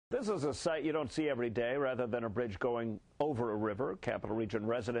This is a sight you don't see every day. Rather than a bridge going over a river, Capital Region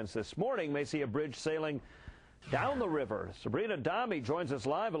residents this morning may see a bridge sailing down the river. Sabrina Dami joins us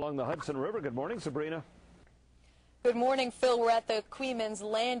live along the Hudson River. Good morning, Sabrina. Good morning, Phil. We're at the Coeymans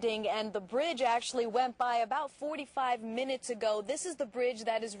Landing, and the bridge actually went by about 45 minutes ago. This is the bridge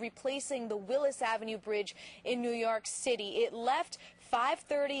that is replacing the Willis Avenue Bridge in New York City. It left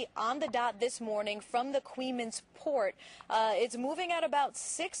 5:30 on the dot this morning from the Coeymans Port. It's moving at about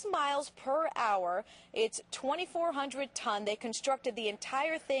 6 miles per hour. It's 2,400 ton. They constructed the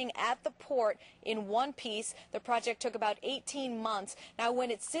entire thing at the port in one piece. The project took about 18 months. Now, when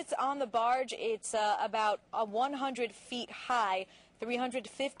it sits on the barge, it's about 100 feet high,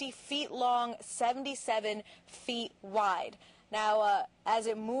 350 feet long, 77 feet wide. Now, as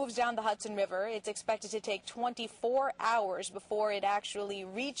it moves down the Hudson River, it's expected to take 24 hours before it actually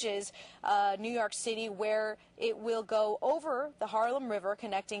reaches New York City, where it will go over the Harlem River,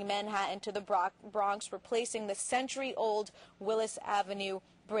 connecting Manhattan to the Bronx, replacing the century-old Willis Avenue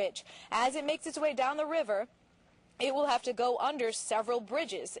Bridge. As it makes its way down the river, it will have to go under several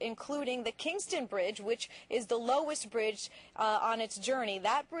bridges, including the Kingston Bridge, which is the lowest bridge on its journey.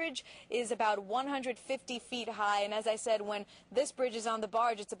 That bridge is about 150 feet high, and as I said, when this bridge is on the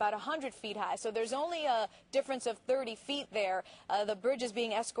barge, it's about 100 feet high. So there's only a difference of 30 feet there. The bridge is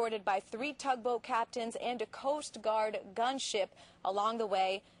being escorted by 3 tugboat captains and a Coast Guard gunship along the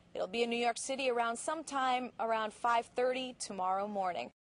way. It'll be in New York City around sometime around 5:30 tomorrow morning.